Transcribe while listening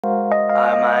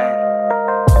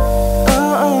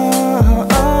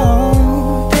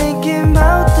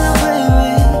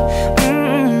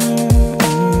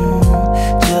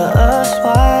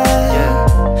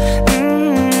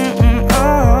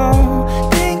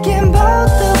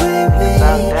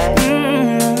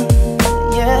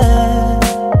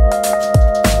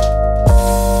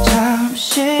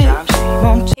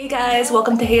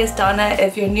Donna.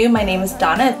 If you're new, my name is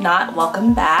Donna. If not,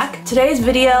 welcome back. Today's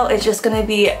video is just gonna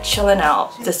be chilling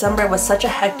out. December was such a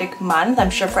hectic month,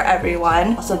 I'm sure for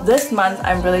everyone. So this month,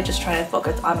 I'm really just trying to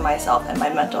focus on myself and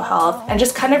my mental health and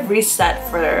just kind of reset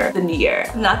for the new year.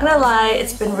 I'm not gonna lie,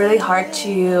 it's been really hard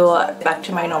to get back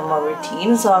to my normal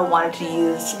routine, so I wanted to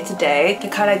use today to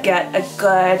kind of get a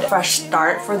good fresh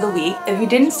start for the week. If you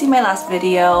didn't see my last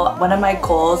video, one of my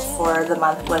goals for the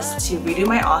month was to redo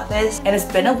my office, and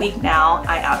it's been a week now.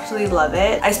 I absolutely love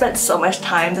it. I spent so much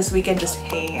time this weekend just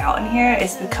hanging out in here.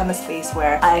 It's become a space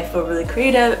where I feel really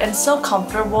creative and so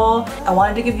comfortable. I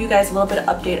wanted to give you guys a little bit of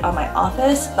update on my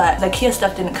office, but the Kia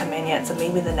stuff didn't come in yet, so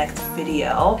maybe the next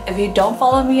video. If you don't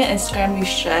follow me on Instagram, you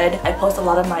should. I post a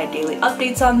lot of my daily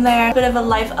updates on there. Bit of a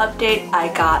life update. I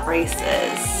got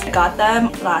braces. I got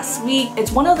them last week.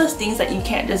 It's one of those things that you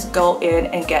can't just go in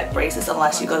and get braces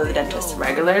unless you go to the dentist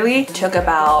regularly. It took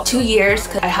about 2 years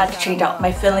because I had to change out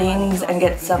my fillings and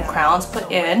get some crowns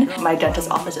put in. My dentist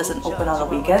office isn't open on the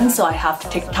weekends, so I have to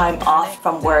take time off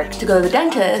from work to go to the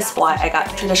dentist. Why I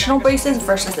got traditional braces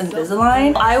versus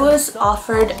Invisalign. I was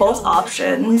offered both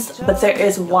options, but there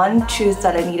is one tooth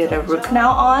that I needed a root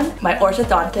canal on. My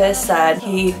orthodontist said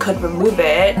he could remove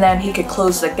it and then he could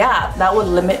close the gap. That would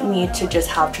limit me to just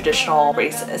have traditional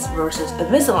braces versus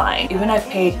Invisalign. Even I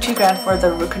paid $2 grand for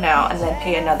the root canal and then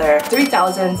pay another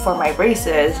 $3,000 for my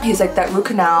braces. He's like, that root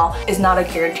canal is not a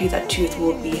guarantee that tooth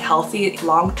will be healthy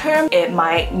long term. It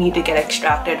might need to get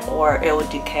extracted or it will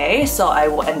decay, so I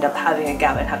will end up having a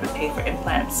gap and have to pay for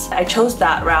implants. I chose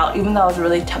that route even though I was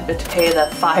really tempted to pay the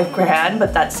 $5 grand,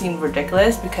 but that seemed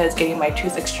ridiculous because getting my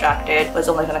tooth extracted was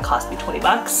only going to cost me 20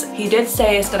 bucks. He did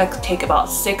say it's going to take about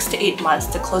 6 to 8 months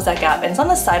to close that gap, and it's on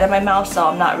the side of my mouth, so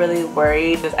I'm not really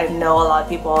worried. I know a lot of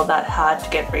people that had to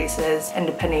get braces, and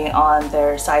depending on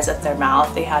their size of their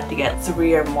mouth, they had to get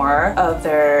 3 or more of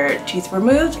their teeth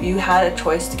removed. You had a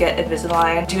choice to get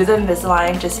Invisalign. Do the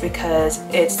Invisalign just because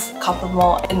it's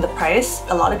comparable in the price.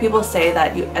 A lot of people say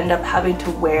that you end up having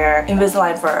to wear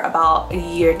Invisalign for about a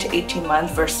year to 18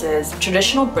 months versus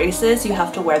traditional braces. You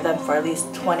have to wear them for at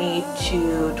least 20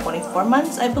 to 24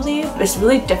 months, I believe. It's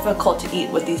really difficult to eat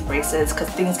with these braces because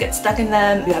things get stuck in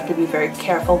them. You have to be very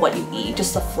careful what you eat.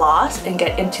 Just to floss and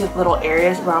get into little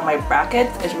areas around my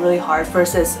brackets is really hard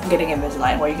versus getting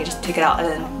Invisalign where you can just take it out and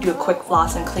then do a quick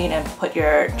floss and clean and put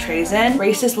your trays in.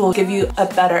 Braces will give you a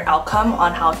better outcome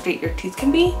on how straight your teeth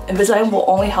can be. Invisalign will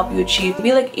only help you achieve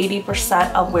maybe like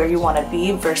 80% of where you want to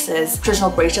be versus traditional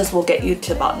braces will get you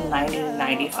to about 90 to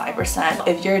 95%.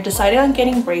 If you're deciding on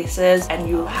getting braces and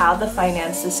you have the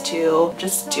finances to,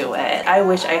 just do it. I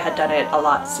wish I had done it a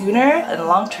lot sooner. In the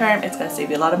long term, it's going to save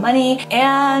you a lot of money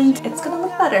and it's going to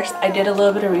look better. I did a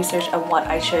little bit of research on what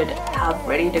I should have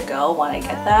ready to go when I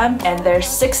get them, and there's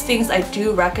 6 things I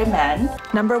do recommend.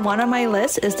 Number 1 on my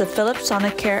list is the Philips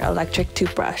Sonicare electric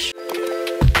toothbrush.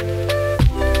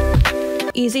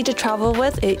 Easy to travel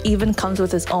with, it even comes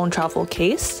with its own travel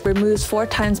case. Removes 4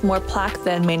 times more plaque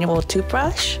than manual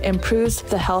toothbrush. Improves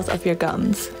the health of your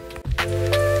gums.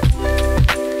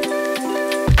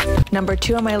 Number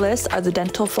 2 on my list are the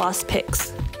dental floss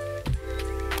picks.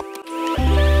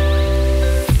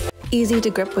 Easy to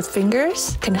grip with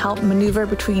fingers, can help maneuver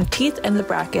between teeth and the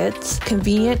brackets,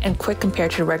 convenient and quick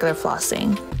compared to regular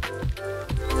flossing.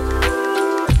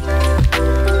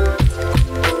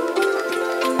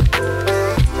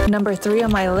 Number 3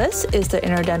 on my list is the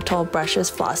Interdental Brushes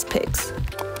Floss Picks.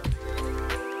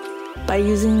 By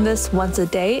using this once a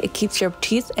day, it keeps your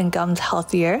teeth and gums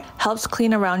healthier, helps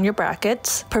clean around your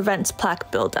brackets, prevents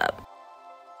plaque buildup.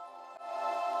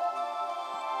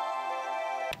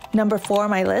 Number 4 on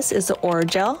my list is the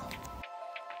Oragel.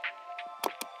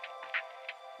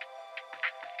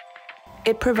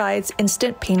 It provides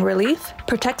instant pain relief,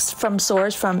 protects from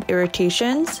sores from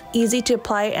irritations, easy to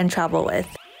apply and travel with.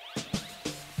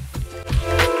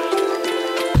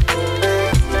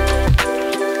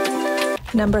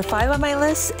 Number 5 on my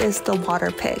list is the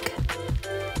Water Pick.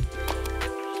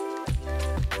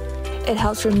 It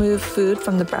helps remove food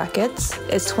from the brackets.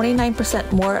 It's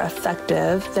 29% more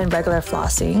effective than regular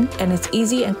flossing, and it's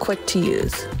easy and quick to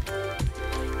use.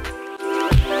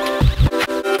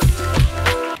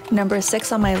 Number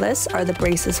 6 on my list are the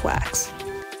Braces Wax.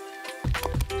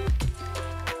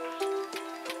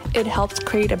 It helps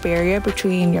create a barrier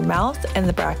between your mouth and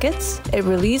the brackets. It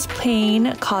relieves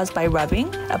pain caused by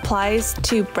rubbing, applies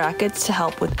to brackets to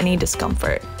help with any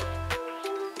discomfort.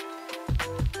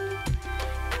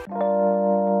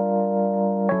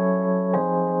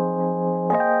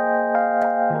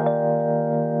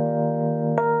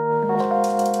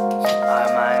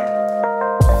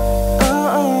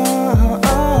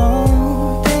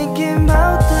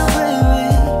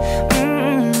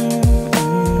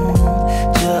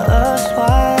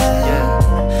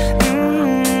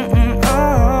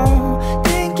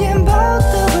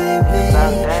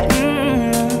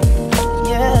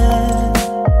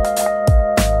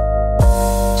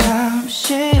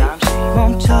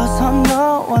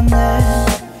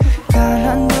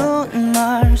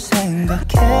 날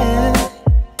생각해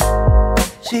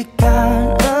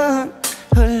시간은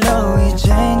흘러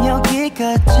이젠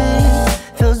여기까지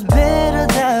Feels better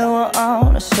that we're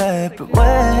on a separate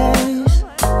ways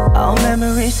Our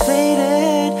memories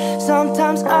faded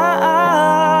Sometimes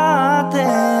I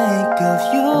think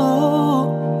of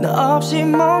you 너 없이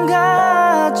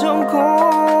뭔가 좀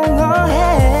공허해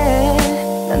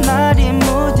난 날이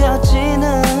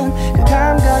무뎌지는 그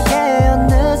감각에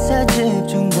어느새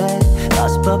집중돼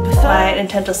My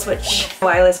Nintendo Switch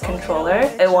wireless controller.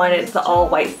 I wanted the all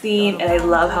white theme and I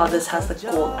love how this has the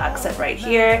gold accent right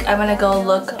here. I'm gonna go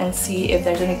look and see if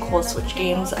there's any cool Switch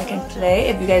games I can play.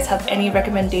 If you guys have any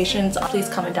recommendations, please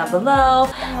comment down below.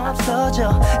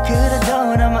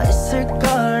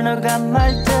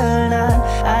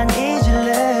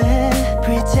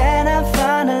 Pretend I'm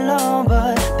fine alone,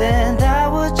 but then that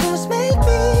would just make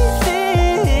me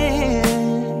feel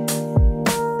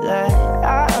like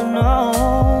I don't know.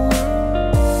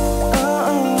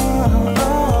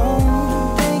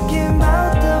 Thinking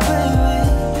about the way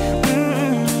we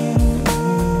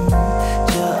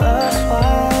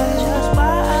just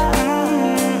why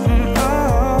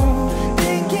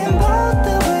thinking about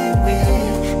the way we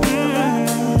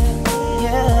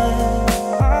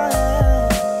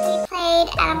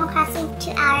Animal Crossing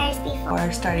 2 hours before.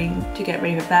 We're starting to get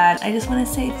ready for bed. I just want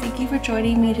to say thank you for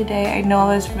joining me today. I know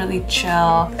it was really chill.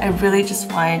 I really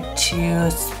just wanted to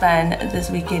spend this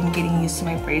weekend getting used to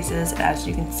my phrases, and as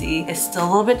you can see, it's still a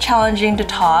little bit challenging to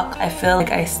talk. I feel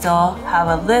like I still have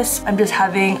a lisp. I'm just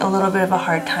having a little bit of a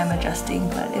hard time adjusting,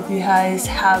 but if you guys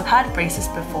have had braces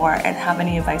before and have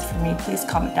any advice for me, please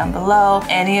comment down below.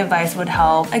 Any advice would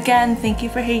help. Again, thank you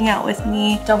for hanging out with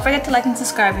me. Don't forget to like and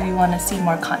subscribe if you want to see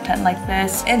more content like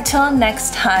this. Until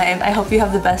next time, I hope you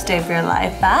have the best day of your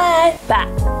life. Bye!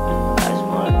 Bye!